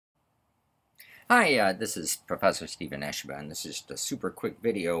Hi, this is Professor Stephen Neshyba, and this is just a super quick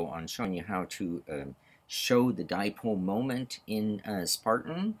video on showing you how to show the dipole moment in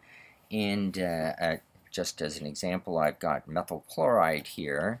Spartan. And just as an example, I've got methyl chloride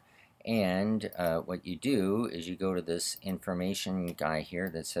here, and what you do is you go to this information guy here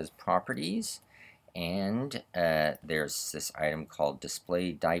that says properties, and there's this item called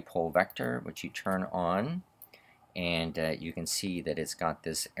display dipole vector, which you turn on, and you can see that it's got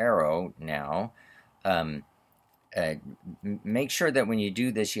this arrow now. Um, uh, Make sure that when you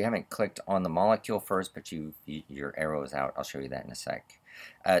do this, you haven't clicked on the molecule first, but your arrow is out. I'll show you that in a sec.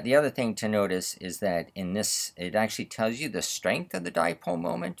 The other thing to notice is that in this, it actually tells you the strength of the dipole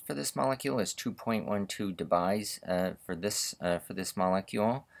moment for this molecule is 2.12 debis for this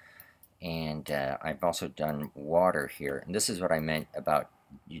molecule. And I've also done water here. And this is what I meant about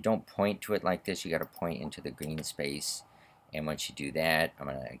you don't point to it like this. You got to point into the green space. And once you do that, I'm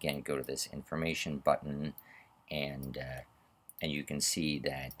going to again go to this information button, and you can see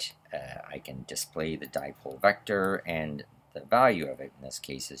that I can display the dipole vector, and the value of it in this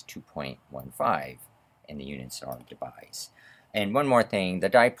case is 2.15, and the units are debis. And one more thing, the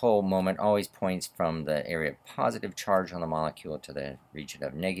dipole moment always points from the area of positive charge on the molecule to the region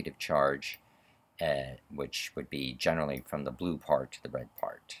of negative charge, which would be generally from the blue part to the red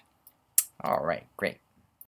part. All right, great.